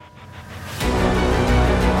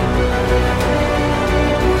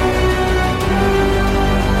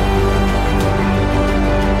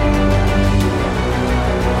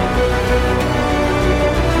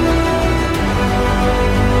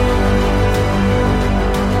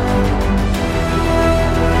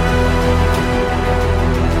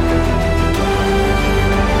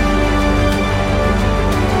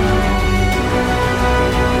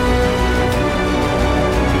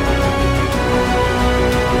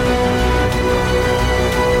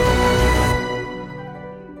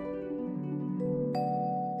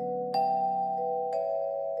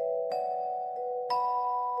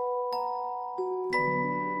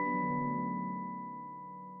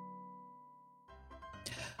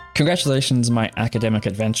Congratulations, my academic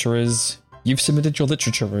adventurers. You've submitted your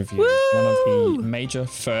literature review. Woo! One of the major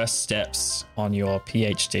first steps on your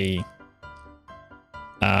PhD.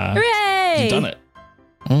 Hooray! You've done it.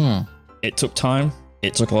 It took time.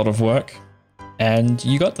 It took a lot of work. And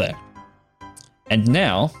you got there. And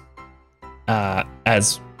now,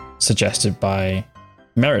 as suggested by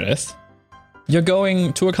Meredith, you're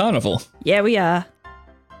going to a carnival. Yeah, we are.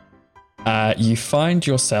 You find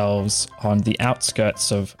yourselves on the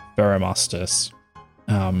outskirts of Veromastus,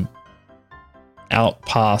 out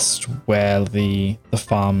past where the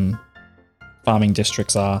farming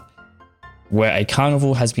districts are, where a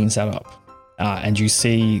carnival has been set up. And you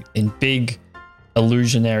see in big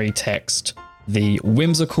illusionary text, the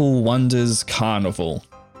Whimsical Wonders Carnival.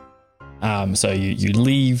 So you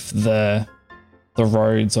leave the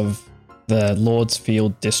roads of the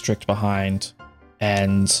Lordsfield district behind,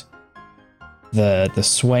 and the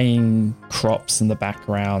swaying crops in the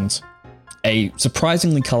background. A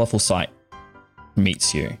surprisingly colourful sight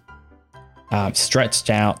meets you. Stretched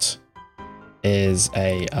out is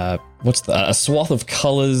a swath of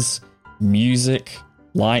colours, music,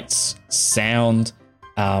 lights, sound.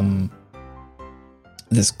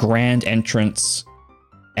 This grand entrance,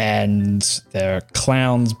 and there are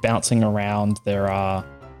clowns bouncing around. There are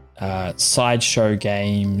sideshow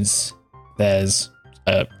games. There's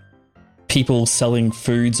people selling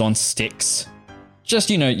foods on sticks. Just,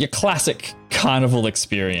 your classic carnival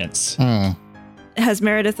experience. Has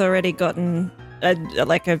Meredith already gotten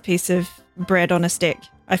a piece of bread on a stick?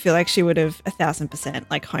 I feel like she would have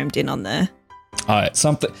 1,000% homed in on there. A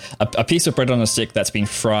piece of bread on a stick that's been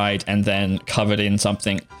fried and then covered in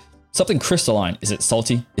something crystalline. Is it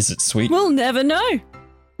salty? Is it sweet? We'll never know.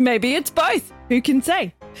 Maybe it's both. Who can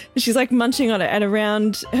say? She's munching on it, and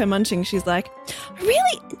around her munching, she's like,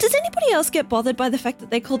 really? Does anybody else get bothered by the fact that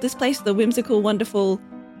they called this place the Whimsical, Wonderful,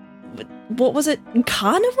 what was it,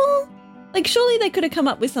 Carnival? Surely they could have come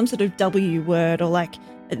up with some sort of W word or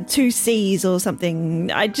 2 C's or something.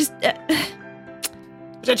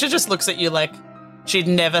 Potentia just looks at you like she'd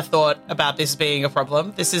never thought about this being a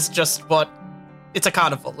problem. This is just it's a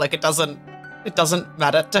carnival. It doesn't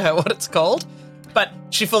matter to her what it's called. But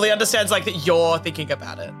she fully understands that you're thinking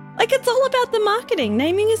about it. It's all about the marketing.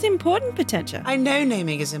 Naming is important, Potentia. I know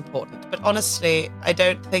naming is important, but honestly, I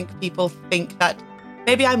don't think people think that.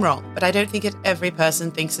 Maybe I'm wrong, but I don't think that every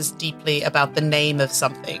person thinks as deeply about the name of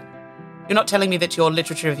something. You're not telling me that your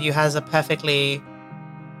literature review has a perfectly,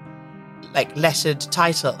 lettered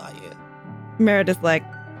title, are you? Meredith,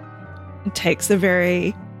 takes a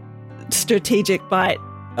very strategic bite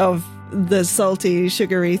of the salty,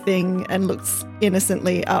 sugary thing and looks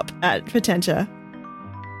innocently up at Potentia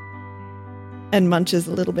and munches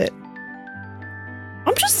a little bit.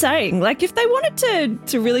 I'm just saying, if they wanted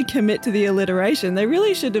to really commit to the alliteration, they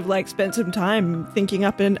really should have spent some time thinking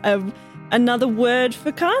up another word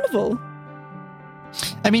for carnival.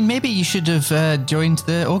 I mean, maybe you should have joined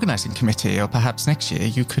the organising committee, or perhaps next year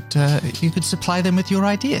you could supply them with your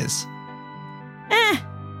ideas.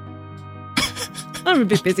 I'm a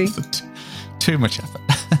bit busy. Too much effort.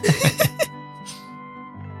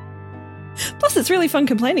 Plus, it's really fun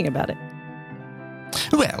complaining about it.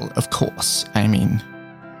 Well, of course. I mean,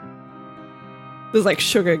 there's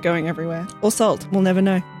sugar going everywhere. Or salt. We'll never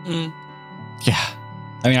know. Yeah.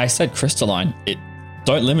 I mean, I said crystalline.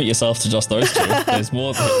 Don't limit yourself to just those two. There's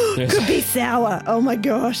more. Could be sour. Oh my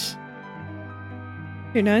gosh.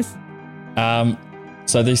 Who knows?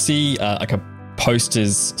 So they see a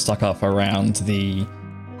posters stuck up around the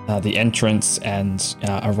entrance and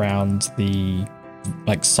around the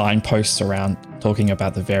signposts around talking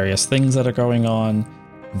about the various things that are going on.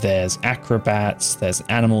 There's acrobats. There's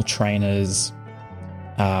animal trainers.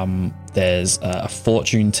 There's a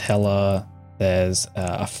fortune teller. There's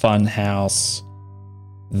a fun house.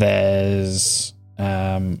 There's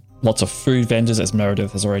lots of food vendors, as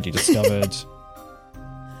Meredith has already discovered.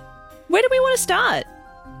 Where do we want to start?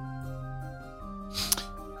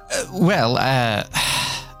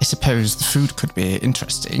 I suppose the food could be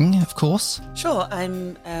interesting, of course. Sure, I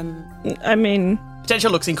mean... Potentia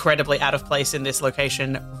looks incredibly out of place in this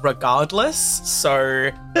location regardless,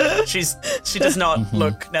 so she does not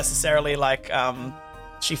look necessarily like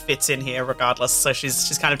she fits in here regardless, so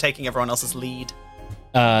she's kind of taking everyone else's lead.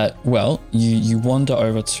 You wander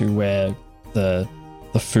over to where the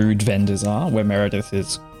food vendors are, where Meredith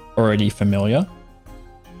is already familiar.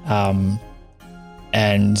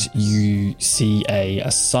 And you see a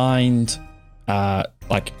assigned,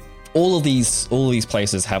 all of these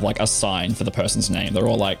places have a sign for the person's name. They're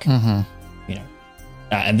all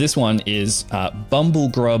and this one is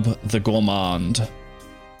Bumblegrub the Gourmand.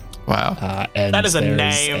 Wow. And That is a there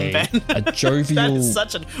name, Ben. A jovial. That is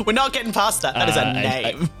such a. We're not getting past that. That is a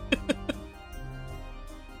name.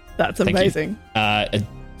 That's Thank you. amazing. A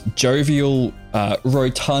jovial,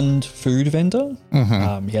 rotund food vendor.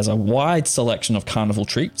 He has a wide selection of carnival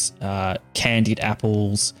treats, candied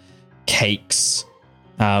apples, cakes.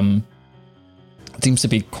 Seems to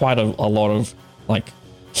be quite a lot of like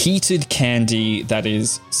heated candy that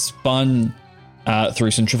is spun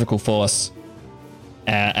through centrifugal force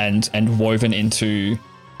and woven into,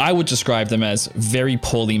 I would describe them as very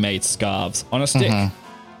poorly made scarves on a stick.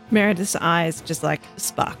 Meredith's eyes just like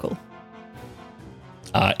sparkle.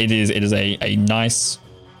 It is a nice.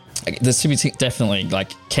 There's to be definitely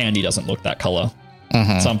like candy doesn't look that color.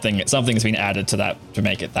 Something's been added to that to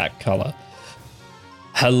make it that color.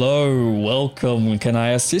 Hello, welcome. Can I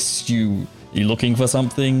assist you? You looking for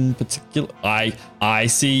something particular? I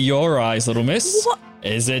see your eyes, little miss. What?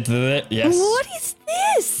 Is it the yes? What is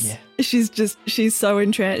this? Yeah. She's so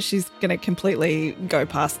entranced. She's gonna completely go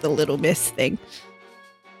past the little miss thing,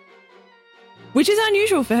 which is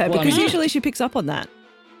unusual for her because usually she picks up on that.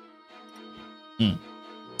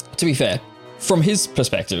 To be fair, from his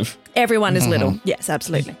perspective, Everyone is little. Yes,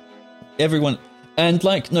 absolutely. everyone and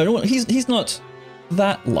like no, he's not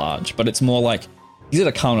that large, but it's more like he's at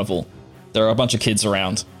a carnival. There are a bunch of kids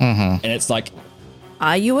around, and it's like,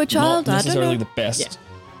 Are you a child? not I don't necessarily know. the best.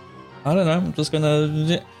 I don't know. I'm just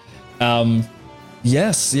gonna.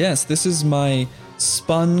 Yes. This is my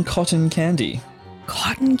spun cotton candy.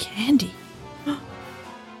 Cotton candy.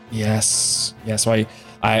 Yes.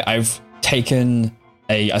 I've taken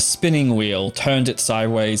a spinning wheel, turned it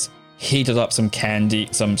sideways, heated up some candy,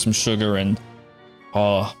 some sugar, and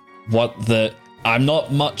I'm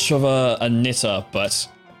not much of a knitter, but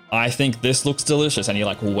I think this looks delicious. And he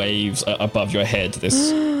like waves above your head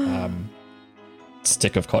this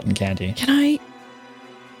stick of cotton candy.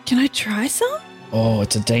 Can I try some? Oh,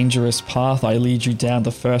 it's a dangerous path I lead you down.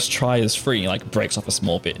 The first try is free. He like breaks off a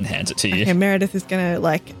small bit and hands it to you. Okay, Meredith is gonna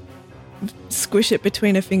like squish it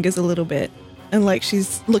between her fingers a little bit, and like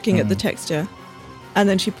she's looking at the texture, and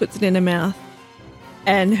then she puts it in her mouth,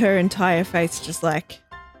 and her entire face just like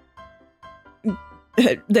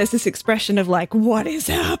there's this expression of like, what is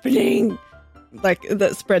happening? Like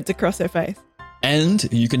that spreads across her face.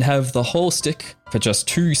 And you can have the whole stick for just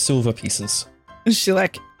 2 silver pieces. She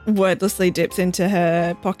like wordlessly dips into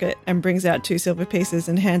her pocket and brings out 2 silver pieces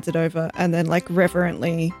and hands it over, and then like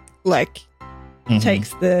reverently like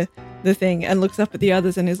takes the thing and looks up at the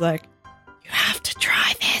others and is like, you have to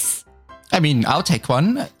try this. I mean, I'll take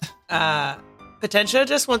one. Potentia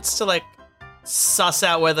just wants to like suss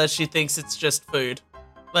out whether she thinks it's just food.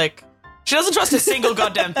 Like, she doesn't trust a single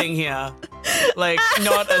goddamn thing here. Like,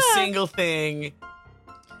 not a single thing.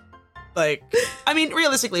 Like, I mean,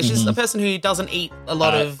 realistically, she's a person who doesn't eat a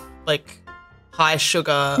lot of like high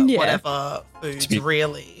sugar, whatever foods,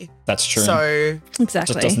 really. That's true. So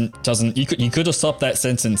exactly. Just doesn't you could have stopped that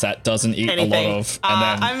sentence at doesn't eat anything. a lot of and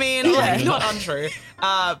then I mean, like, not untrue.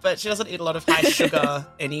 But she doesn't eat a lot of high sugar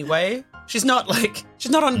anyway. She's not on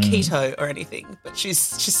keto or anything, but she's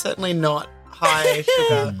certainly not high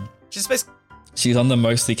sugar. She's on the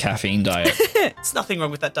mostly caffeine diet. There's nothing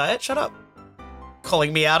wrong with that diet. Shut up.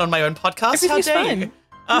 Calling me out on my own podcast. Everything's How dare you?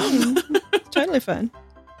 It's totally fine.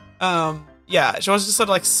 Yeah, she wants to sort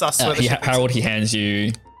of like suss whether Harold, he hands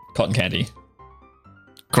you cotton candy.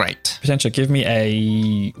 Great. Potential, give me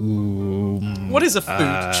a what is a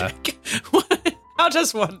food check? How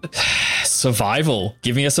does one survival?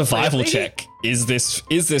 Give me a survival Really? check. Is this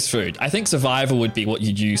food? I think survival would be what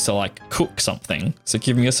you'd use to like cook something. So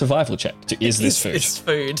give me a survival check. Is this food? This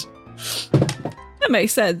food. That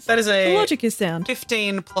makes sense. That is the logic is sound.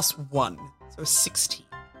 15 plus 1, so 16.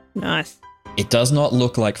 Nice. It does not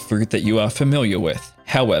look like food that you are familiar with.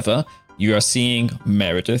 However, you are seeing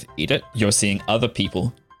Meredith eat it. You're seeing other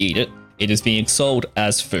people eat it. It is being sold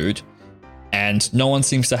as food, and no one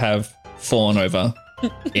seems to have fallen over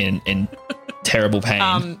in terrible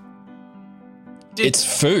pain. It's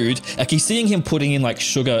food. Like, he's seeing him putting in like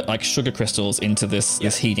sugar crystals into this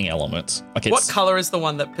heating element. Like, it's, what color is the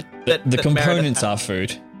one that the components Meredith are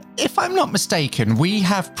food? If I'm not mistaken, we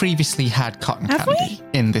have previously had cotton candy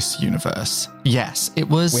in this universe. Yes, it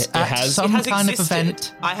was some kind of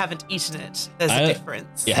event. I haven't eaten it. There's a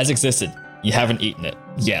difference. It has existed. You haven't eaten it.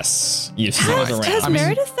 Yes, you've seen it around. Has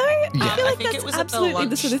Meredith though? Yeah. I feel like I think that's it was at the absolutely the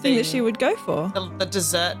lunch sort of thing that thing. she would go for. The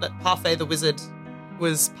dessert that Parfait the Wizard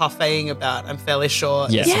was parfaiting about, I'm fairly sure.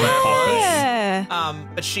 Yes, is what it was. Yeah.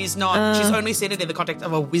 But she's not. She's only seen it in the context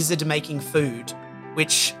of a wizard making food,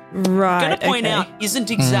 which Right. I'm gonna point out isn't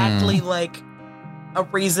exactly like a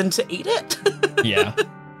reason to eat it. Yeah.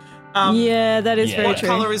 Yeah, that is very what true.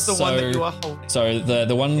 What colour is the one that you are holding? So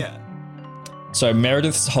the one... Yeah. So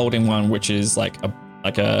Meredith's holding one which is like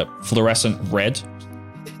a fluorescent red.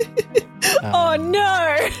 Oh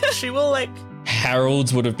no! She will like...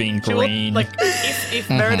 Harold's would have been green. Will, like, if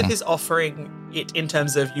Meredith is offering it in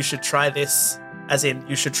terms of you should try this, as in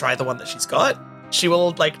you should try the one that she's got, she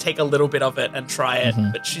will like take a little bit of it and try it,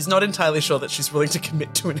 but she's not entirely sure that she's willing to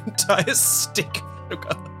commit to an entire stick of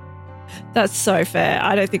sugar. That's so fair.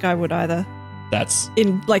 I don't think I would either. That's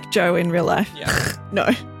in like Joe in real life. Yeah. No.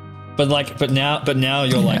 But now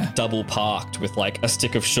you're like double parked with like a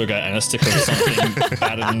stick of sugar and a stick of something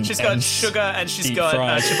bad. She's got sugar and she's got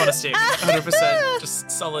chip on a stick. 100% just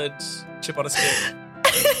solid chip on a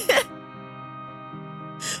stick.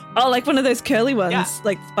 Oh, like one of those curly ones,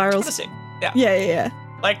 like spirals. Chip on a stick. Yeah. Yeah.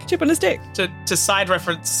 Like chip on a stick. To side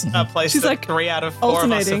reference a place She's that like 3 out of 4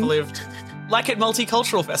 of us have lived. Like at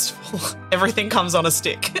Multicultural Festival, everything comes on a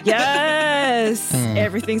stick. Yes,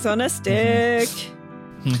 everything's on a stick.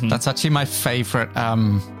 That's actually my favourite.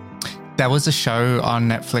 There was a show on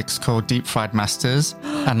Netflix called Deep Fried Masters,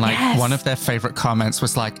 and like one of their favourite comments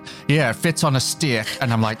was like, "Yeah, it fits on a stick,"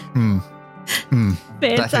 and I'm like,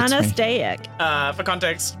 Fits on a stick. For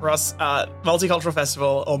context, Ross, Multicultural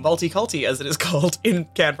Festival, or Multiculti as it is called in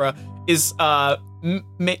Canberra, is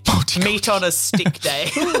meat on a stick day.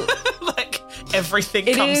 Like everything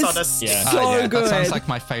comes on a stick. So good. That sounds like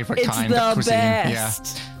my favourite kind of cuisine.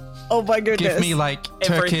 Best. Yeah. Oh my goodness. Give me like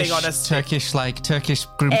Turkish grilled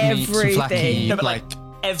meat, souvlaki, no, like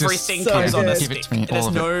everything comes on a stick. Give it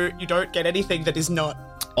to me. You don't get anything that is not.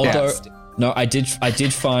 Although, no, I did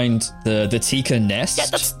find the tikka nest. Yeah,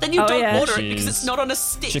 then you don't order it because it's not on a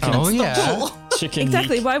stick. Chicken, chicken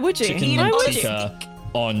exactly. Meat, Why would you? Chicken tikka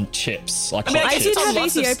on chips. Like I did have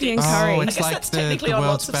Ethiopian curry. Oh, it's like the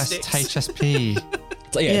world's best HSP.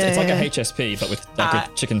 It's like a HSP, but with like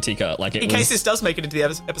a chicken tikka. Like in case this does make it into the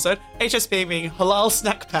episode, HSP being halal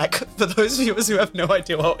snack pack for those viewers who have no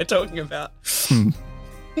idea what we're talking about.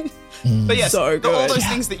 But yes, all those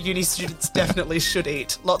things that uni students definitely should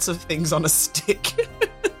eat. Lots of things on a stick.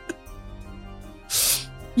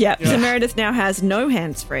 Yeah. So Meredith now has no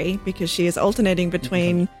hands-free because she is alternating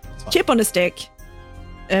between chip on a stick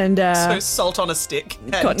and so salt on a stick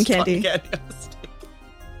and cotton candy on a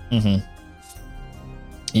stick.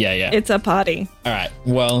 Yeah. It's a party. All right.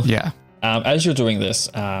 Well, as you're doing this,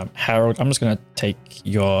 Harold, I'm just going to take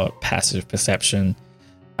your passive perception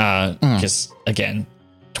because, again,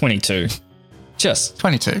 22. Just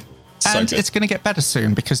 22. So and good. It's going to get better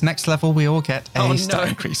soon because next level we all get a stat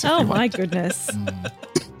increase. Oh, my goodness.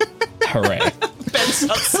 Hooray. Ben's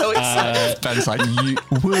not so excited. Ben's like,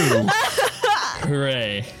 woo.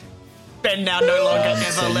 Hooray. Ben now no longer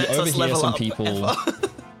ever lets us level up.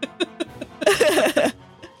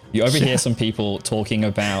 You overhear some people talking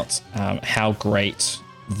about how great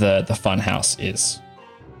the funhouse is.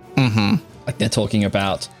 Like they're talking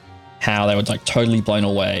about how they were like totally blown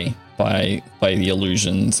away by the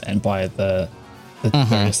illusions and by the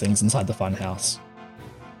various things inside the funhouse.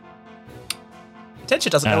 Potentia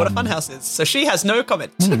doesn't know what a funhouse is, so she has no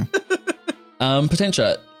comment.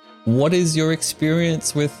 Potentia, what is your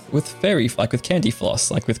experience with fairy, like with candy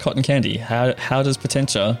floss, like with cotton candy? How does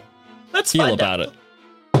Potentia feel about it?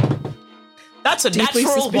 That's a Deeply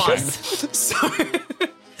natural suspicious. one. So,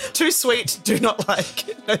 too sweet, do not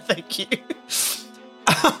like. No, thank you.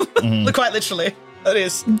 Quite literally, that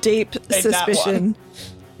is deep suspicion.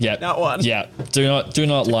 Yeah, that one. Yeah, do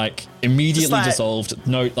not like immediately dissolved.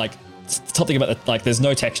 No, like something about it. Like there's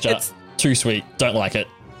no texture. It's too sweet. Don't like it.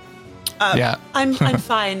 I'm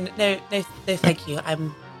fine. No, thank you.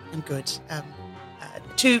 I'm good.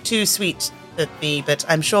 Too sweet for me, but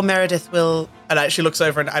I'm sure Meredith will. And she looks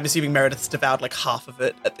over, and I'm assuming Meredith's devoured like half of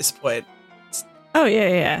it at this point. Oh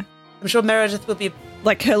yeah. I'm sure Meredith will be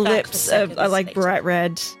like her lips are like bright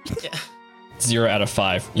red. Yeah. 0 out of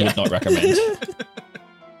 5. Would not recommend.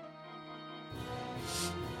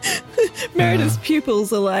 Meredith's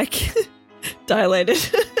pupils are like dilated.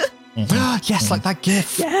 Yes, like that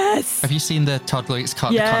GIF. Yes. Have you seen the toddler eats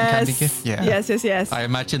cotton candy GIF? Yeah. Yes. I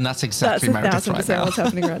imagine that's exactly Meredith right now. What's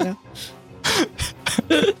happening right now.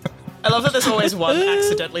 I love that the's always one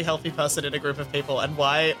accidentally healthy person in a group of people, and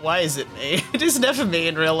why is it me? It is never me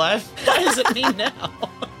in real life. Why is it me now?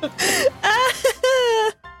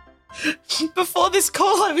 Before this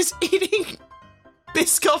call, I was eating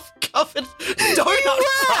Biscoff-covered donut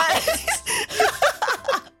fries.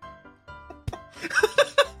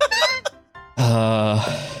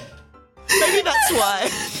 Maybe that's why.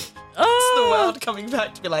 It's the world coming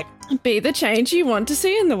back to be like, be the change you want to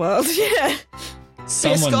see in the world. Yeah.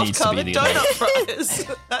 Someone needs to be the donut fries.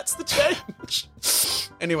 That's the change.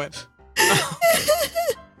 Anyway.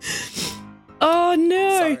 Oh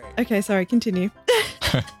no. Sorry. Okay, sorry, continue.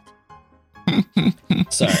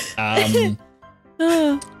 So,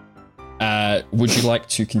 would you like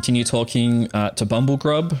to continue talking to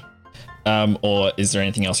Bumblegrub? Or is there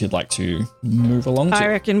anything else you'd like to move along to? I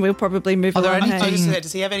reckon we'll probably move Are there along. anything-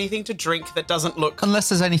 Does he have anything to drink that doesn't look... Unless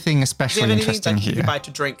there's anything Does he especially have anything interesting that he here. can buy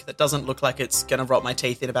to drink that doesn't look like it's going to rot my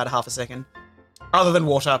teeth in about half a second? Other than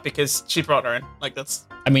water, because she brought her in. Like, that's...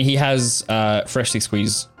 I mean, he has freshly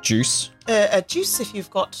squeezed juice. A juice, if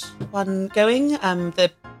you've got one going.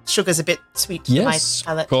 The sugar's a bit sweet for my Yes,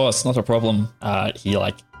 palate. of course, not a problem. He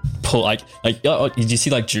did you see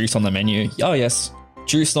like juice on the menu? Oh yes,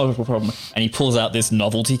 juice, not a problem. And he pulls out this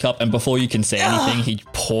novelty cup, and before you can say anything, he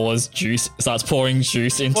starts pouring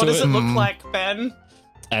juice into What does it. it look like, Ben?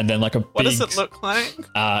 And then like a What big. does it look like?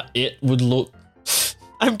 It would look.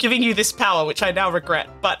 I'm giving you this power, which I now regret.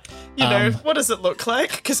 But, you know, what does it look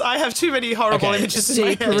like? Because I have too many horrible Okay. images in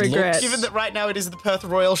my Deep head. regret. Given that right now it is the Perth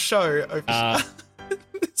Royal Show.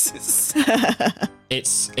 This is...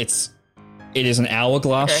 It is an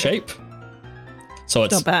hourglass Okay. shape. So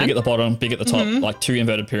it's Not bad. big at the bottom, big at the top, like two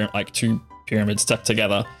inverted two pyramids stuck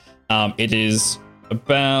together. It is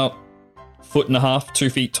about 1.5 feet, 2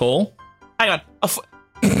 feet tall. Hang on.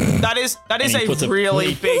 That is he puts a a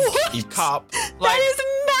really big What? cup. That is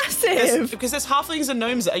massive. Because there's halflings and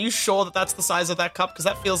gnomes. Are you sure that that's the size of that cup? Because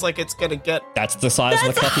that feels like it's going to get... That's the size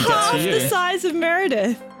of the cup he gets Half for the you. size of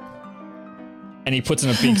Meredith. And he puts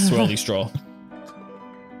in a big swirly straw.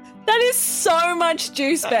 That is so much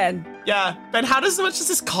juice, Ben. Yeah. Ben, much does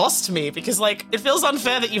this cost me? Because, like, it feels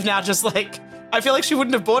unfair that you've now just, like... I feel like she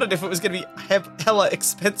wouldn't have bought it if it was going to be hella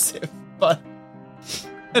expensive. But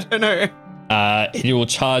I don't know. He will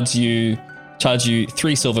charge you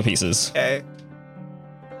 3 silver pieces. Okay.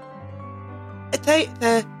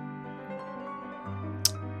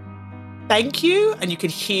 Thank you, and you can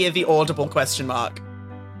hear the audible question mark.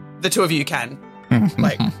 The two of you can.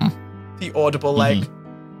 Like, the audible, like,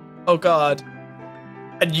 oh god.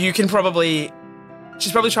 And you can probably...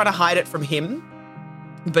 She's probably trying to hide it from him,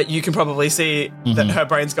 but you can probably see that her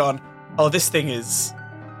brain's gone, oh, this thing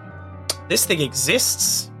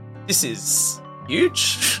exists? This is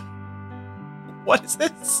huge? What is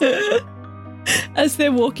this? As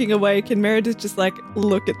they're walking away, can Meredith just like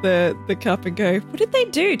look at the cup and go, what did they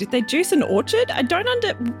do? Did they juice an orchard? I don't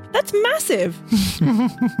that's massive.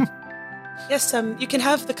 Yes, you can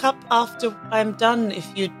have the cup after I'm done if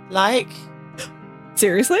you'd like.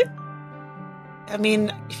 Seriously? I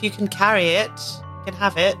mean, if you can carry it, you can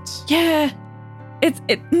have it. Yeah.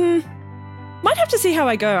 Might have to see how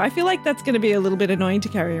I go. I feel like that's going to be a little bit annoying to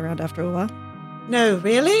carry around after a while. No,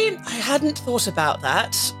 really? I hadn't thought about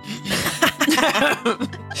that.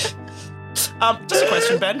 Just a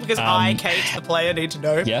question, Ben, because I, Kate, the player, need to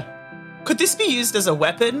know. Yeah. Could this be used as a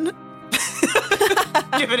weapon?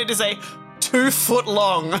 Given it is a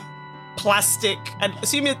 2-foot-long plastic, and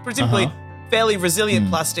presumably fairly resilient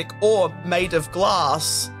plastic, or made of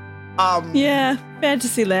glass. Yeah,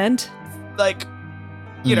 Fantasyland. Like,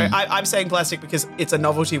 you know, I'm saying plastic because it's a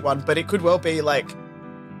novelty one, but it could well be, like,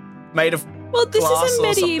 made of Well, this glass is a or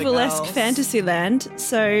something medieval-esque else. Fantasyland,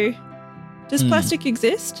 so does plastic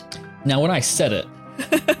exist? Now, when I said it,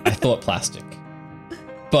 I thought plastic.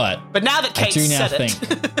 But now that I Kate do now said it.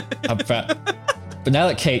 think about. But now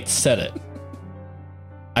that Kate said it,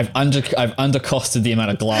 I've undercosted the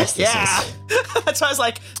amount of glass this Yeah. is. That's why I was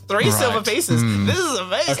like, 3 silver pieces. This is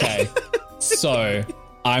amazing. Okay, so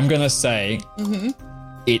I'm gonna say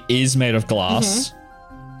it is made of glass,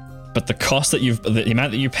 but the cost that the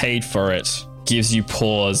amount that you paid for it gives you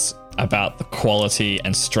pause about the quality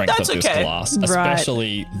and strength That's of this okay. glass, Right.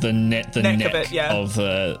 especially the neck of it, yeah. of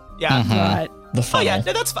the Right. the funnel. Oh, yeah.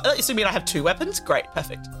 No, that's fine. You mean I have 2 weapons? Great.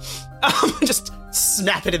 Perfect. Just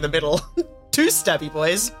snap it in the middle. 2 stabby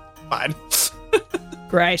boys. Fine.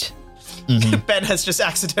 Great. Ben has just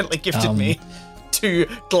accidentally gifted me 2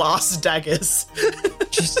 glass daggers.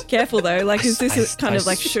 Just Careful though, like is this a kind I of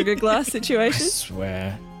like sugar glass I situation?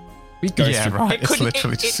 swear. We go Yeah, through right. It's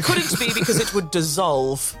literally it just... couldn't be because it would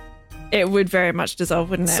dissolve. It would very much dissolve,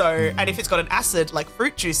 wouldn't it? So, and if it's got an acid like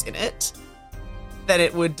fruit juice in it, then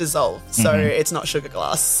it would dissolve. So it's not sugar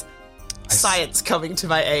glass. Science coming to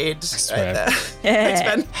my aid swear. right there.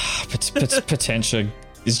 Yeah. Thanks, Ben. Potentia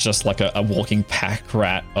is just like a walking pack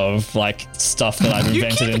rat of like stuff that I've You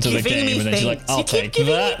invented keep into the giving me game, and then she's like, things. "I'll you take keep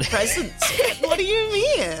giving that." me presents. What do you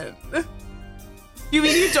mean? You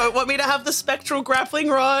mean you don't want me to have the spectral grappling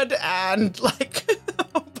rod and like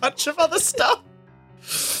a bunch of other stuff?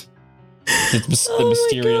 the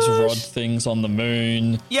mysterious rod things on the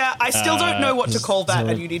moon. Yeah, I still don't know what to call that,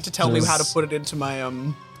 and you need to tell me how to put it into my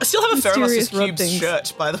I still have a Mysterious Cubes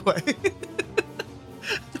shirt, by the way.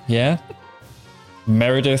 Yeah.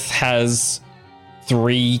 Meredith has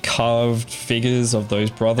 3 carved figures of those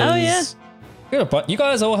brothers. Oh, yeah. You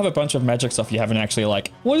guys all have a bunch of magic stuff you haven't actually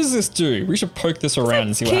what does this do? We should poke this around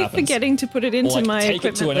and see what happens. Keep forgetting to put it into my take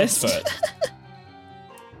equipment it to an list. expert.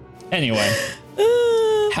 Anyway,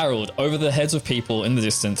 Harold, over the heads of people in the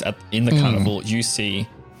distance in the carnival, you see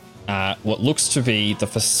what looks to be the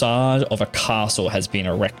facade of a castle has been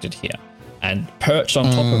erected here. And perched on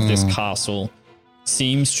top of this castle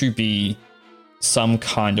seems to be some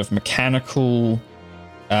kind of mechanical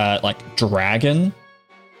dragon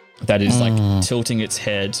that is tilting its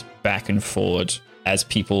head back and forward as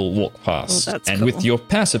people walk past. Oh, that's and cool. with your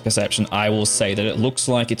passive perception, I will say that it looks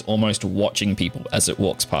like it's almost watching people as they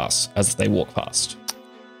walk past.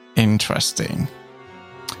 Interesting.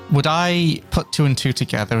 Would I put 2 and 2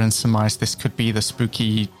 together and surmise this could be the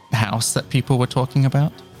spooky house that people were talking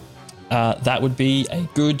about? That would be a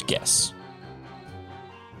good guess.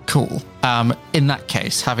 Cool. In that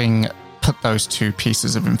case, having put those 2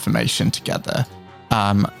 pieces of information together,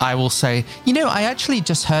 I will say, I actually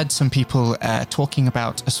just heard some people talking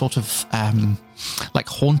about a sort of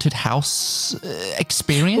haunted house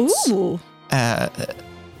experience. Ooh.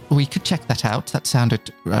 We could check that out. That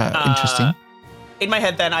sounded interesting. In my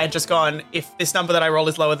head then, I had just gone, if this number that I roll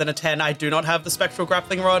is lower than a 10, I do not have the spectral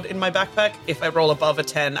grappling rod in my backpack. If I roll above a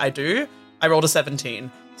 10, I do. I rolled a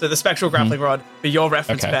 17. So the spectral grappling rod, for your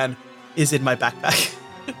reference, Ben, is in my backpack.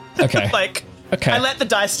 Okay. I let the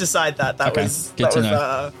dice decide that. That was good to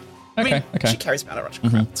know. She carries Mana Rush.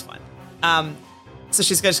 It's fine. So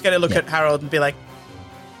she's just going to look at Harold and be like,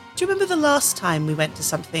 do you remember the last time we went to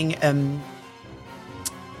something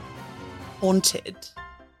haunted?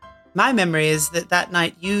 My memory is that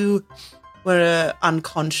night you were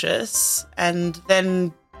unconscious, and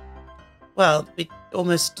then, we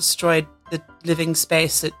almost destroyed the living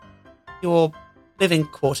space at your living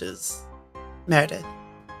quarters, Meredith.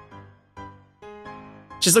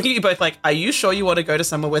 She's looking at you both like, are you sure you want to go to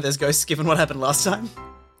somewhere where there's ghosts given what happened last time?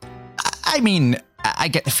 I mean, I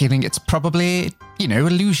get the feeling it's probably,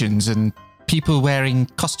 illusions and people wearing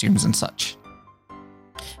costumes and such.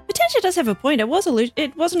 Potentia does have a point. It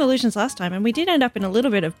wasn't illusions last time, and we did end up in a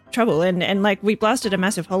little bit of trouble, and we blasted a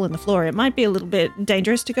massive hole in the floor. It might be a little bit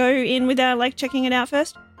dangerous to go in without checking it out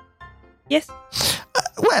first. Yes?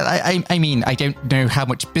 I mean, I don't know how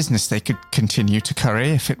much business they could continue to curry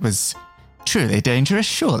if it was truly dangerous,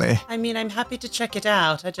 surely. I mean, I'm happy to check it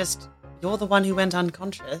out. You're the one who went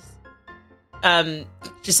unconscious.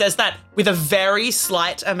 She says that with a very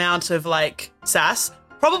slight amount of sass,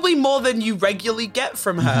 probably more than you regularly get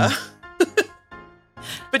from her.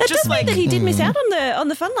 But that just does mean that he did miss out on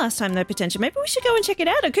the fun last time, though. Potentia. Maybe we should go and check it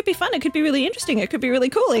out. It could be fun. It could be really interesting. It could be really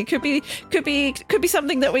cool. It could be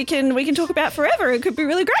something that we can talk about forever. It could be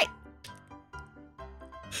really great.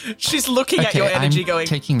 She's looking at your energy, going,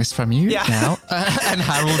 taking this from you now, and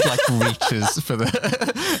Harold reaches for the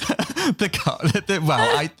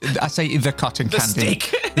I say the cotton candy,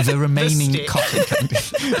 stick. the remaining cotton candy.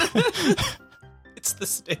 It's the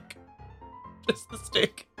stick, just the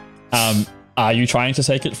stick. Are you trying to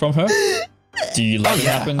take it from her? Do you let it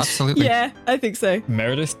happen? Absolutely. Yeah, I think so.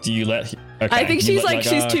 Meredith, do you let? Okay, I think she's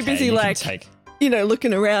she's too busy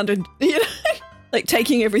looking around and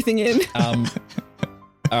taking everything in.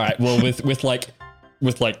 All right. Well, with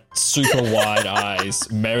super wide eyes,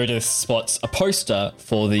 Meredith spots a poster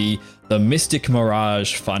for the Mystic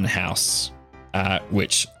Mirage Funhouse,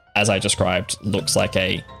 which, as I described, looks like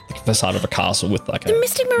the facade of a castle with a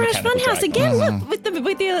Mystic Mirage Funhouse dragon. again. Look,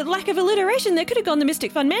 with the lack of alliteration, they could have gone the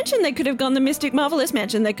Mystic Fun Mansion. They could have gone the Mystic Marvelous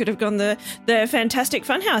Mansion. They could have gone the Fantastic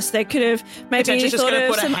Funhouse. They could have maybe Potentia's just thought going to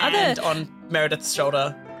of put some a hand other. on Meredith's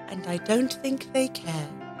shoulder, and I don't think they can.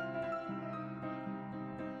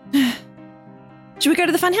 Should we go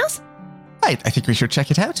to the funhouse? I think we should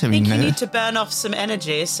check it out. I think you need to burn off some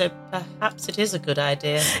energy, so perhaps it is a good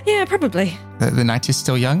idea. Yeah, probably. The night is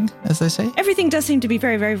still young, as they say. Everything does seem to be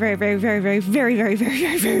very, very, very, very, very, very, very, very, very,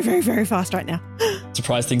 very, very, very, very fast right now.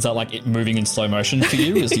 Surprised things are it moving in slow motion for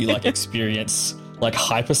you as you experience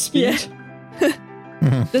hyper speed.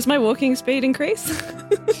 Yeah. Does my walking speed increase?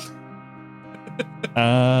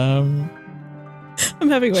 I'm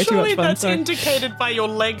having way too much fun. That's indicated by your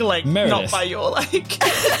leg length, Meredith. not by your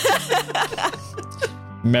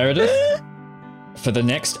Meredith, for the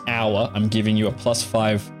next hour, I'm giving you a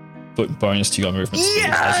 +5 foot bonus to your movement speed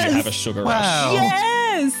as you have a sugar rush.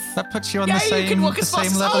 Yes! That puts you on the same level as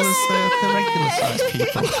the regular sized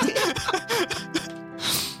people.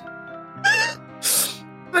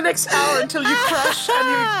 the next hour until you crash and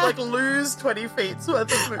you like lose 20 feet's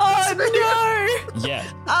worth of movement Oh speed. no! Yeah.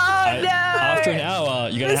 Oh no! After an hour,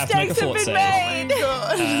 you're going to have to make a Mistakes have fort been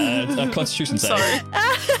save. made. A constitution save. Sorry.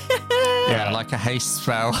 Yeah, like a haste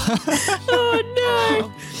spell. Oh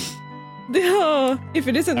no! Oh, if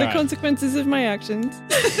it isn't All the right. consequences of my actions.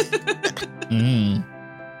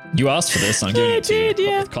 You asked for this, and I'm giving I it to you did,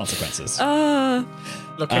 yeah. with consequences.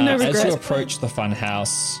 Look, no As you regret. approach the fun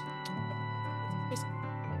house,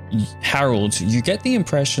 Harold, you get the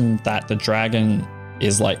impression that the dragon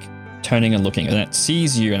is like turning and looking, and it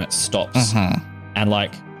sees you and it stops and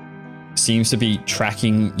like seems to be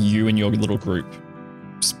tracking you and your little group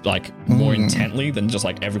like more intently than just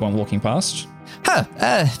like everyone walking past.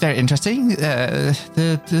 Very interesting.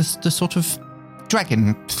 The sort of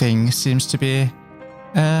dragon thing seems to be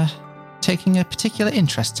taking a particular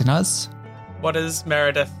interest in us. what is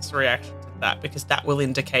Meredith's reaction to that? Because that will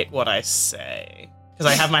indicate what I say. Because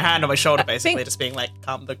I have my hand on my shoulder, basically, just being like,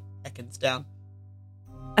 calm the Ekans down.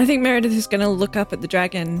 I think Meredith is going to look up at the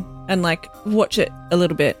dragon and like watch it a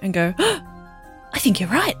little bit and go, oh, I think you're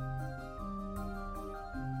right.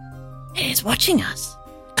 It is watching us.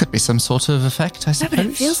 Could be some sort of effect, I No, suppose. but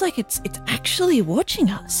it feels like it's actually watching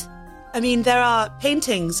us. I mean, there are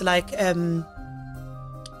paintings like Tel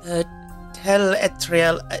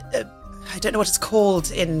Etriel. I don't know what it's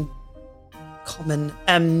called in common.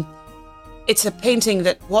 It's a painting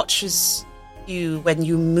that watches you when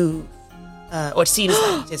you move, or it seems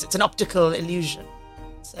like it is. It's an optical illusion.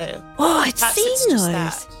 So, Oh, I'd perhaps seen it's just those.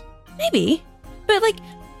 that. Maybe, but like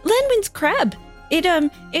Landwind's crab. It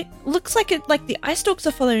looks like the eye stalks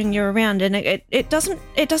are following you around, and it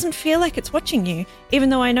doesn't feel like it's watching you. Even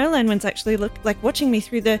though I know Landwind's actually like watching me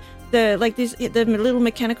through the little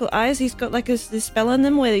mechanical eyes. He's got like this spell on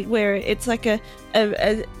them where it's like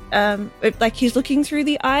like he's looking through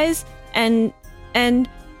the eyes and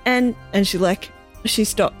she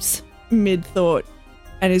stops mid thought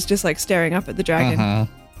and is just like staring up at the dragon.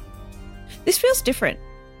 This feels different.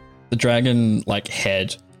 The dragon like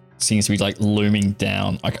head seems to be like looming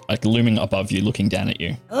down, like looming above you, looking down at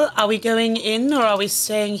you. Well, are we going in or are we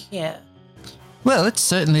staying here? Well, it's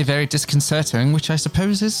certainly very disconcerting, which I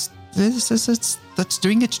suppose is that's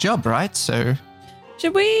doing its job, right? So,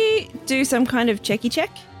 Should we do some kind of checky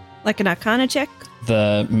check, like an Arcana check?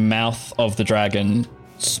 The mouth of the dragon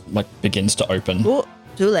like begins to open, Oh,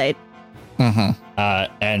 too late.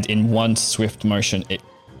 and in one swift motion, it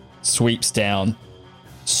sweeps down,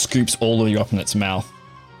 scoops all of you up in its mouth,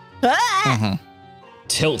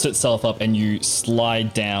 tilts itself up, and you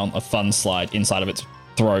slide down a fun slide inside of its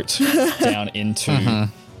throat down into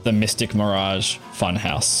the Mystic Mirage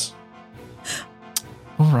Funhouse.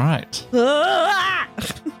 all right.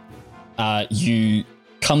 You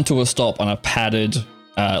come to a stop on a padded,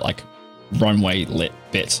 like runway lit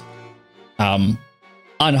bit,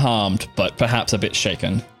 unharmed but perhaps a bit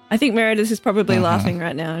shaken. I think Meredith is probably laughing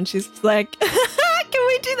right now, and she's like, "Can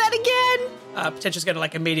we do that again?" Potentia's going to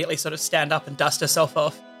like immediately sort of stand up and dust herself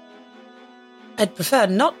off. I'd prefer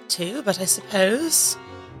not to, but I suppose.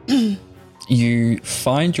 You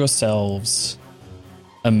find yourselves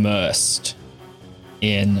immersed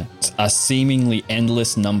in a seemingly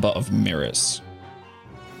endless number of mirrors.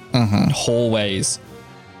 Hallways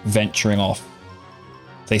venturing off.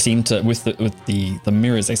 They seem to, with the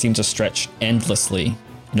mirrors, they seem to stretch endlessly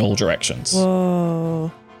in all directions.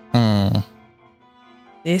 Whoa.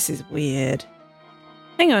 This is weird.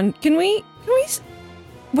 Hang on, can we,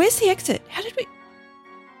 where's the exit? How did we,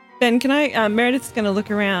 Ben, can I, Meredith's going to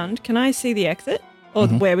look around. Can I see the exit? Or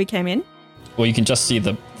where we came in? Well, you can just see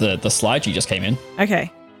the slide you just came in.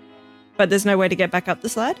 Okay. But there's no way to get back up the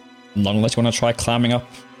slide? Not unless you want to try climbing up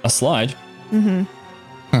a slide.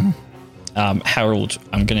 Harold,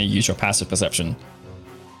 I'm going to use your passive perception.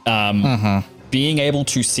 Being able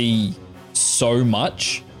to see so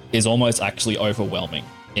much is almost actually overwhelming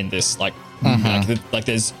in this. Like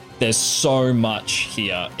there's so much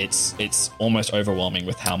here. It's almost overwhelming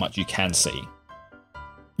with how much you can see.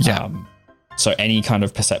 Yeah. So any kind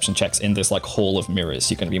of perception checks in this like hall of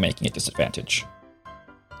mirrors, you're going to be making a disadvantage.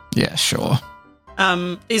 Yeah, sure.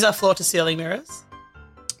 These are floor-to-ceiling mirrors.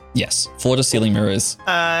 Yes, floor-to-ceiling mirrors.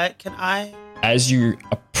 Can I? As you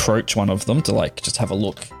approach one of them to like just have a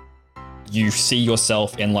look, you see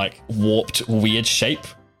yourself in like warped, weird shape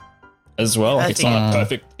as well. It's not a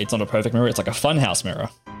perfect mirror. It's like a funhouse mirror.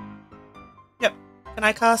 Yep. Can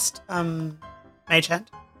I cast Mage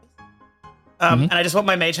Hand? And I just want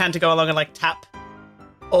my Mage Hand to go along and like tap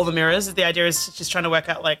all the mirrors. The idea is just trying to work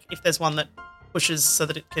out like if there's one that pushes so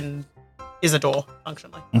that it is a door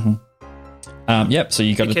functionally. Yep. So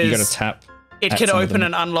you got to tap. It at can some of open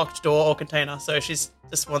them. an unlocked door or container. So she's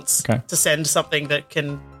Just wants to send something that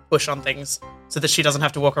can push on things so that she doesn't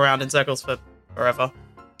have to walk around in circles for forever.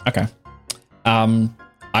 Okay.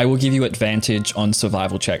 I will give you advantage on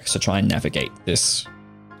survival checks to try and navigate this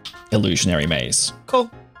illusionary maze.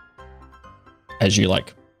 Cool. As you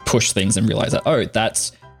like push things and realize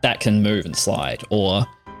that that can move and slide, or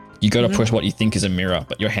you go to push what you think is a mirror,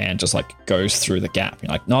 but your hand just like goes through the gap.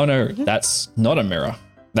 You're like, no, that's not a mirror.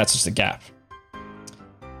 That's just a gap.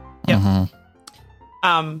 Yeah.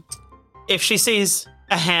 If she sees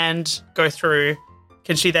a hand go through,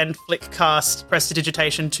 can she then flick cast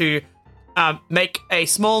prestidigitation to make a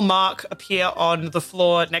small mark appear on the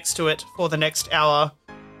floor next to it for the next hour?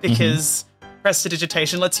 Because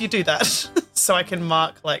prestidigitation lets you do that. So I can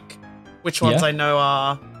mark like which ones I know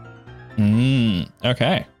are.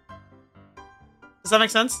 Okay. Does that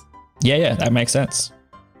make sense? Yeah, that makes sense.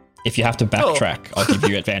 If you have to backtrack, I'll give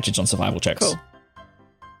you advantage on survival checks. Cool.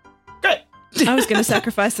 Great. I was going to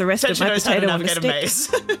sacrifice the rest of my knows how to potato on a navigate a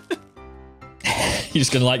stick. maze. You're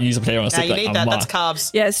just going to like use a potato on a stick. You like, need that. That's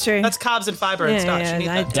carbs. Yeah, it's true. That's carbs and fiber and starch. You need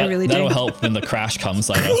that. I really do. That'll help when the crash comes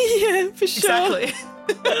later. Yeah, for sure. Exactly.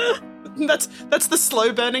 That's the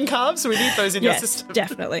slow burning carbs. We need those in your system.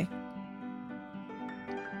 Definitely.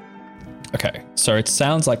 Okay, so it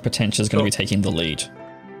sounds like Potentia is going to be taking the lead.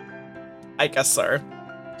 I guess so.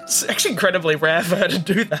 It's actually incredibly rare for her to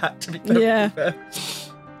do that, to be fair.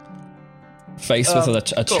 Faced with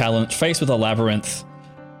a challenge, faced with a labyrinth,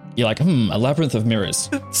 you're like, a labyrinth of mirrors.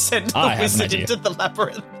 Send the wizard into the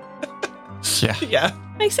labyrinth. Yeah.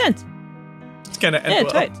 Makes sense. It's going to end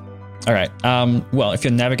well. All right. Well, if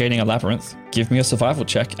you're navigating a labyrinth, give me a survival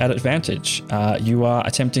check at advantage. You are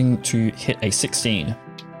attempting to hit a 16.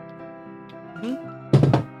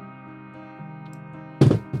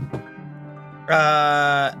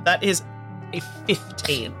 That is a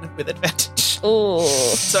 15 with advantage. Oh.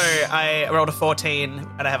 So I rolled a 14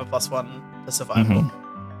 and I have a +1 for survival.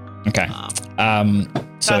 Okay.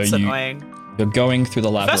 So that's annoying. You're going through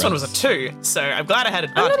the labyrinth. First one was a 2, so I'm glad I had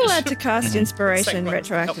advantage. I'm not allowed to cast inspiration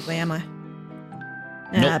retroactively, am I?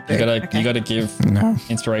 Nope. You gotta give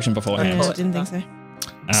inspiration beforehand. I didn't think so.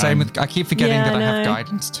 Same with, I keep forgetting that I have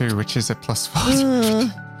guidance too, which is a +4.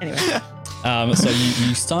 Anyway. So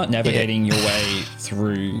you start navigating your way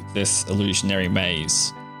through this illusionary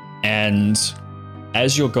maze, and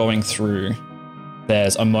as you're going through,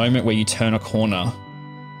 there's a moment where you turn a corner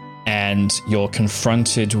and you're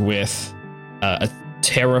confronted with a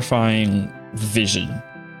terrifying vision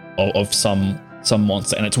of some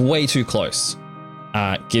monster, and it's way too close.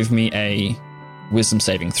 Give me a wisdom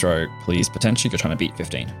saving throw, please. Potentially, you're trying to beat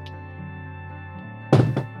 15.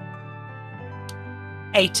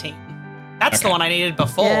 18. That's the one I needed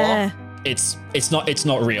before. Yeah. It's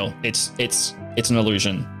not real. It's an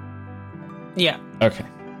illusion. Yeah. Okay.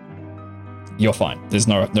 You're fine. There's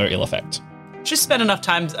no ill effect. She's spent enough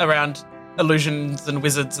time around illusions and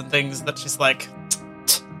wizards and things that she's like,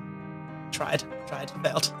 tried,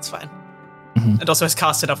 failed. It's fine. And also has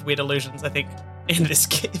cast enough weird illusions, I think, in this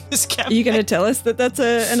campaign. Are you going to tell us that that's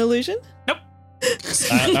an illusion? Nope.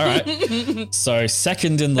 All right. So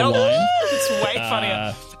second in the line. It's way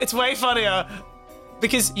funnier. It's way funnier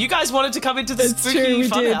because you guys wanted to come into this That's spooky true, we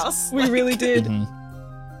did. funhouse. We really did. All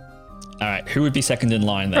right. Who would be second in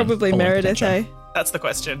line then? Probably Meredith, eh? That's the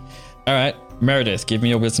question. All right. Meredith, give me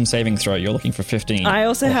your wisdom saving throw. You're looking for 15. I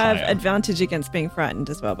also or have higher. advantage against being frightened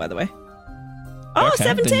as well, by the way. Oh, Okay,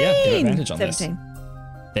 17! then yeah, you have advantage on this. 17.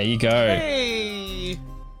 There you go. Hey.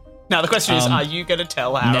 Now the question is, are you going to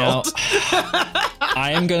tell Harold? Now,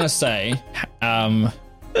 I am going to say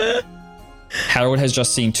Harold has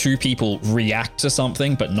just seen two people react to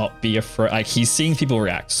something but not be afraid. Like, he's seeing people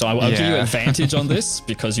react. So I'll give you advantage on this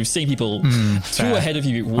because you've seen people two ahead of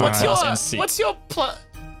you walk past and see.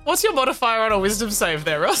 What's your modifier on a wisdom save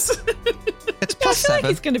there, Ross? It's I feel like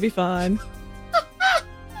 +7. it's going to be fine.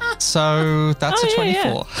 So that's a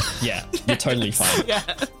 24. Yeah, you're totally fine. Yeah.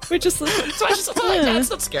 We're just So I just thought, it's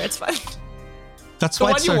not scary, it's fine. That's The why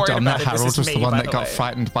one it's you're so worried dumb that about Harold is was me, the one by that the got way.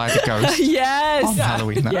 frightened by the ghost yes. on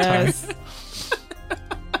Halloween that Yes.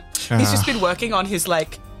 time. He's just been working on his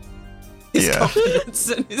confidence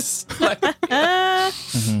and his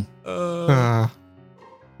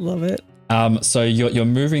Love it. So you're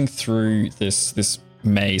moving through this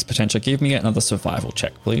maze. Potential. Give me another survival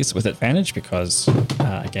check, please, with advantage because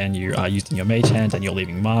again you are using your mage hand and you're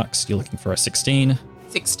leaving marks. You're looking for a 16.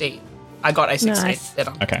 16. I got a 16. Nice.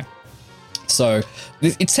 Okay. So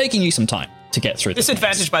it's taking you some time to get through this.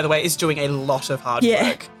 Disadvantage, by the way, is doing a lot of hard Yeah.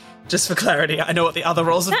 work. Just for clarity, I know what the other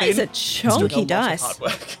rolls have That been. is a It's doing chunky lot of dice. hard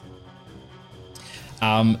work.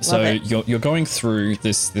 So Love it. you're going through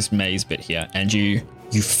this maze bit here, and you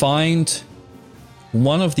find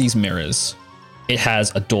one of these mirrors, it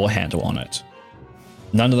has a door handle on it.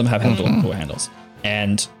 None of them have door handles.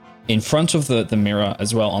 And in front of the mirror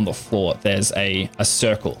as well on the floor, there's a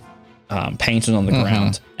circle painted on the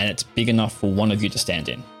ground, and it's big enough for one of you to stand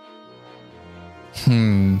in.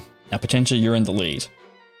 Now, Potentia, you're in the lead.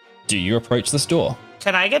 Do you approach this door?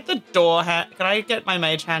 Can I get the door? Can I get my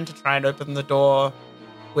mage hand to try and open the door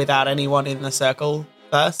without anyone in the circle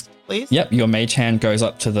first, please? Yep, your mage hand goes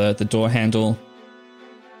up to the door handle,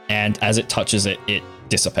 and as it touches it, it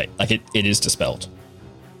dissipates. Like it is dispelled.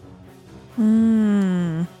 What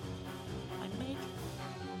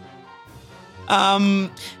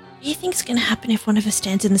do you think's going to happen if one of us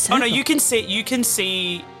stands in the circle? Oh no, you can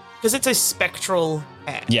see because it's a spectral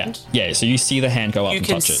hand. Yeah. So you see the hand go up and touch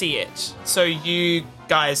it. You can see it. So you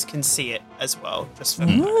guys can see it as well, just for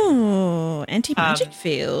me. Ooh, anti-magic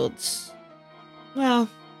fields. Well,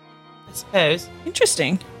 I suppose.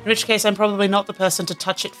 Interesting. In which case, I'm probably not the person to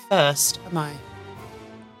touch it first, am I?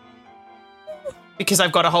 Because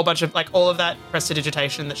I've got a whole bunch of, like, all of that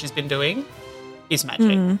prestidigitation that she's been doing is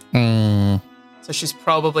magic. So she's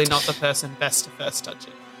probably not the person best to first touch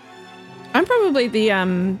it. I'm probably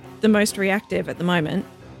the most reactive at the moment.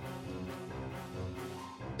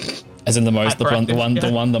 As in the most, the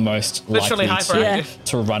one the most literally likely hyperactive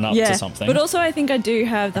to run up to something. But also, I think I do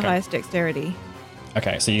have the highest dexterity.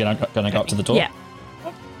 Okay, so you're gonna go up to the door. Yeah.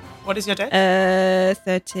 What is your dex?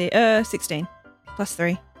 16 plus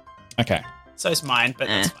 3. Okay. So is mine, but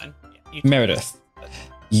that's fine. Yeah, Meredith,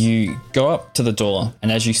 you go up to the door,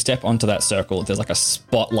 and as you step onto that circle, there's like a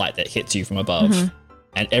spotlight that hits you from above,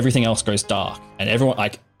 and everything else goes dark, and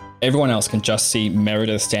everyone else can just see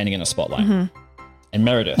Meredith standing in a spotlight. And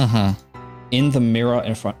Meredith, in the mirror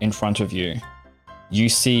in front of you, you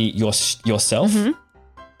see yourself,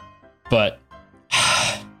 but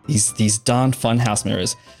these darn funhouse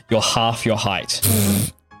mirrors, you're half your height.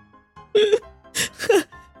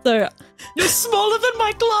 So you're smaller than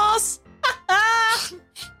my glass.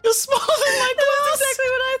 You're smaller than my glass. That's exactly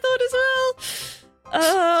what I thought as well.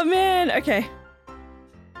 Oh man. Okay.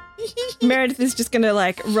 Meredith is just gonna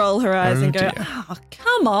like roll her eyes and go, "Oh,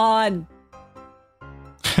 come on."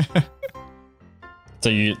 So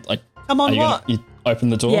you like, come on, what? You open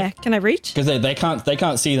the door? Yeah. Can I reach? Because they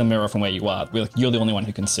can't see the mirror from where you are. You're the only one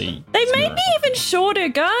who can see. They made me even shorter,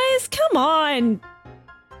 guys. Come on.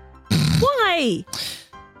 Why?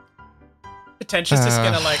 Potentia's just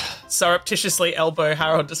gonna like surreptitiously elbow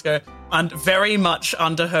Harold, just go and very much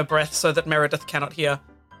under her breath so that Meredith cannot hear.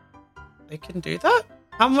 They can do that?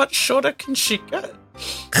 How much shorter can she go?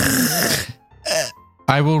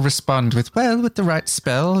 I will respond with the right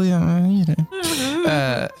spell, you know.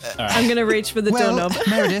 Right. I'm going to reach for the doorknob.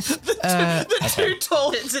 Meredith, the two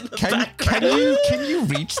tall heads in the background. Can you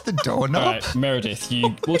reach the doorknob? All right, Meredith, she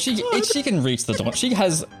can reach the door. She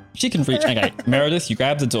can reach. Okay, Meredith, you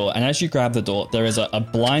grab the door, and as you grab the door, there is a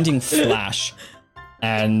blinding flash,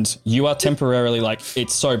 and you are temporarily like,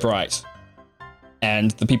 it's so bright.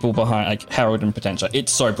 And the people behind, like Harold and Potentia,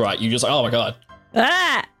 it's so bright. You just like, oh my god.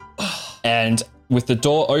 Ah! And with the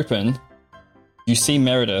door open, you see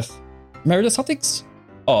Meredith. Meredith, something's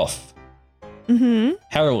off.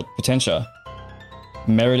 Harold, Potentia.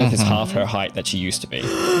 Meredith is half her height that she used to be.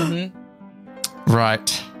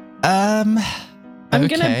 Right. I'm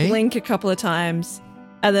gonna blink a couple of times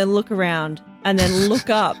and then look around and then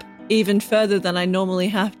look up even further than I normally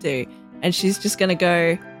have to. And she's just gonna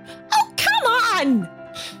go, "Oh, come on!"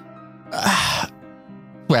 I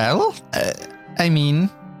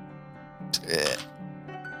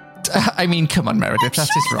mean, come on, Meredith. That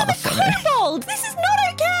is rather funny. Cold. This is not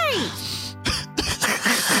okay.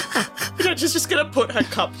 She's just gonna put her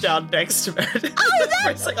cup down next to Meredith. Oh,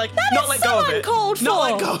 that's not let go of it. Uncalled for.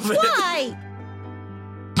 Not let go of it. Why?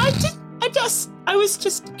 I was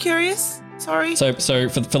just curious. Sorry. So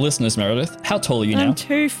for listeners, Meredith, how tall are you now? I'm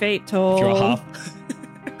 2 feet tall. If you're a half.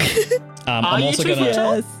 I'm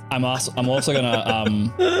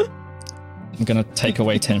gonna take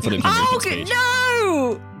away 10 foot of your movement speed.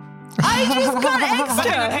 No! I just got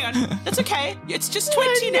extra. Hang on. That's okay. It's just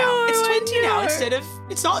 20 now. It's 20 now instead of,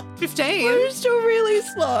 it's not 15. We're still really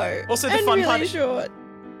slow. Also, the and fun really part. Short.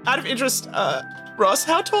 Out of interest, Ross,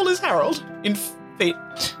 how tall is Harold in feet?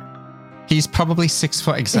 He's probably 6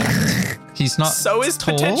 foot exact. He's not so is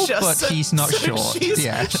tall, Potentia, but he's not short.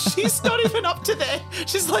 She's not even up to there.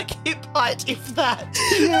 She's like hip height, if that.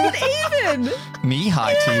 Not even. Knee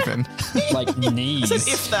height, even. Like knees. I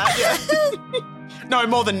said if that, yeah. No,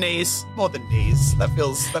 more than knees. More than knees. That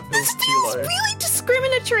feels too low. Really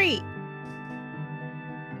discriminatory.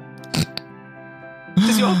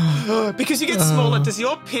 Because you get smaller, does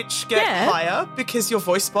your pitch get higher because your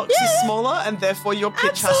voice box is smaller and therefore your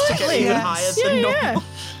pitch has to get even higher than normal?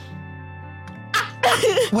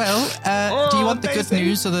 Well, do you want the good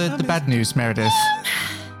news or the bad news, Meredith? I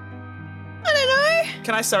don't know.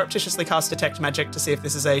 Can I surreptitiously cast Detect Magic to see if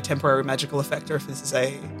this is a temporary magical effect or if this is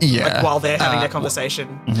Yeah. while they're having their conversation?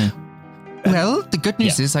 Well, the good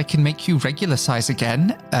news is I can make you regular size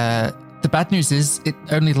again. The bad news is it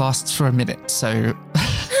only lasts for a minute, so...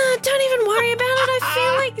 Don't even worry about it. I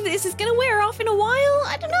feel like this is going to wear off in a while.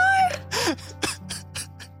 I don't know.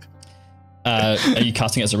 Are you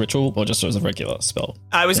casting it as a ritual or just as a regular spell?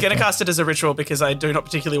 I was going to cast it as a ritual because I do not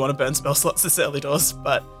particularly want to burn spell slots this early doors,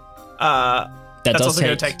 but that's also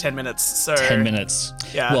going to take 10 minutes. So 10 minutes.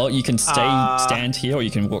 Yeah. Well, you can stand here, or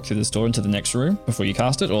you can walk through this door into the next room before you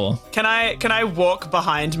cast it, or... Can I walk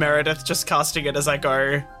behind Meredith, just casting it as I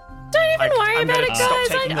go? Don't even worry about it, guys.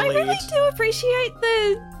 I really lead. do appreciate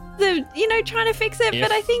the trying to fix it,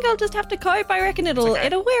 but I think I'll just have to cope. I reckon it'll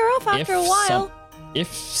wear off after a while. If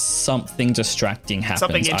something distracting happens,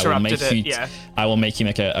 Something interrupted I will make you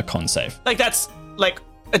make a con save. Like that's like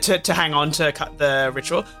to hang on to cut the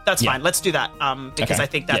ritual. That's fine. Let's do that. Because I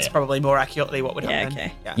think that's probably more accurately what would happen.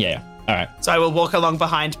 Okay. Yeah. All right. So I will walk along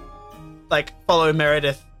behind, like follow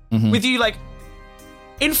Meredith with you, like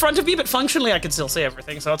in front of me, but functionally I can still see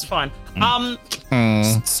everything, so it's fine.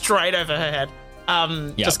 Straight over her head.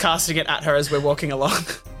 Just casting it at her as we're walking along.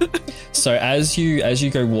 So as you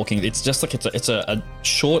go walking, it's just like it's a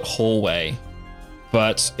short hallway,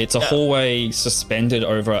 but it's a hallway suspended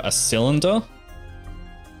over a cylinder,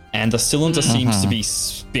 and the cylinder seems to be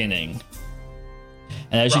spinning.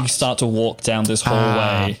 And as you start to walk down this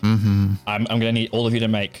hallway, I'm going to need all of you to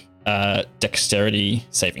make dexterity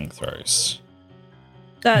saving throws.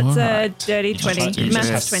 That's a dirty 20,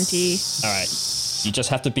 max max 20. All right, you just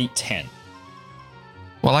have to beat 10.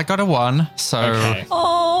 Well, I got a 1, so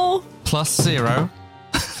Oh. plus 0.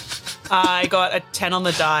 I got a 10 on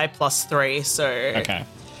the die plus 3, so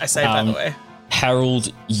I saved that away.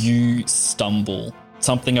 Harold, you stumble.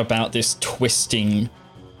 Something about this twisting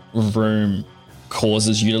room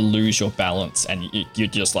causes you to lose your balance, and you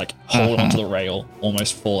just like hold onto the rail,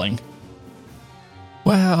 almost falling.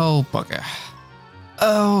 Well, bugger.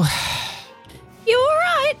 Oh. You all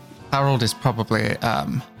right? Harold is probably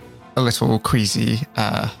a little queasy.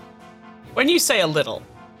 When you say a little,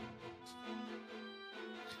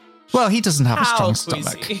 well, he doesn't have a strong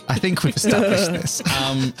queasy? stomach. I think we've established this.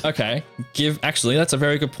 Okay. Actually, that's a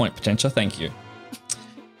very good point, Potentia. Thank you.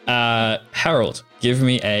 Harold, give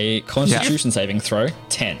me a Constitution saving throw.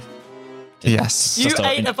 10. Yes. You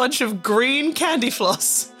ate a bunch of green candy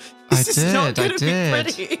floss. I This is not going to be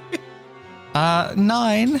pretty.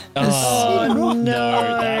 9. Oh,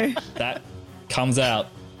 no. That comes out.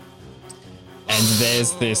 And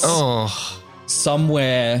there's this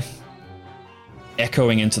somewhere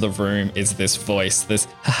echoing into the room is this voice, this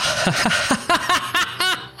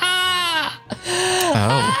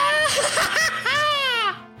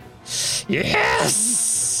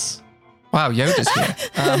yes. Wow, Yoda's here.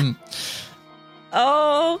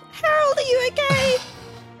 Oh, Harold, are you okay?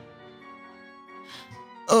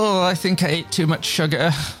 I think I ate too much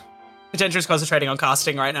sugar. Potentia's concentrating on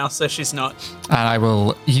casting right now, so she's not. And I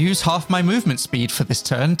will use half my movement speed for this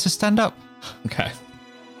turn to stand up. Okay.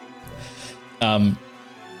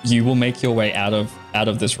 You will make your way out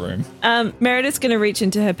of this room. Meredith's going to reach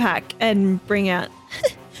into her pack and bring out...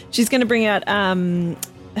 she's going to bring out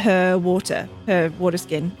her water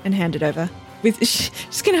skin, and hand it over.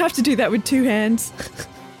 She's going to have to do that with 2 hands.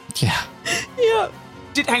 Yeah. Yeah.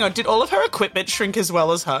 Hang on, did all of her equipment shrink as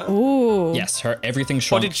well as her? Ooh. Yes, everything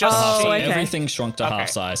shrunk. Or did just to half, she? Everything shrunk to half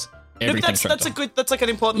size. Everything that's like an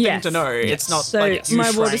important thing to know. Yes. It's not so like you my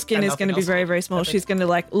shrank water skin and is going to nothing be very, very small. She's going to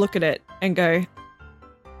like look at it and go,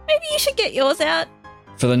 maybe you should get yours out.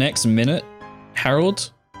 For the next minute,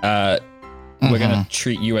 Harold, we're going to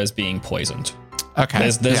treat you as being poisoned.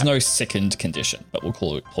 Okay. There's no sickened condition, but we'll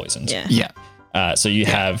call it poisoned. Yeah. So you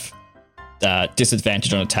have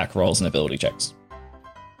disadvantage on attack rolls and ability checks.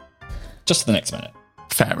 Just for the next minute.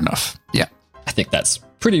 Fair enough. Yeah. I think that's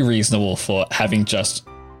pretty reasonable for having just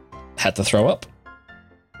had to throw up.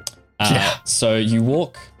 So you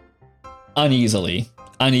walk unevenly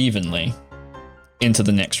into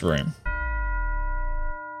the next room.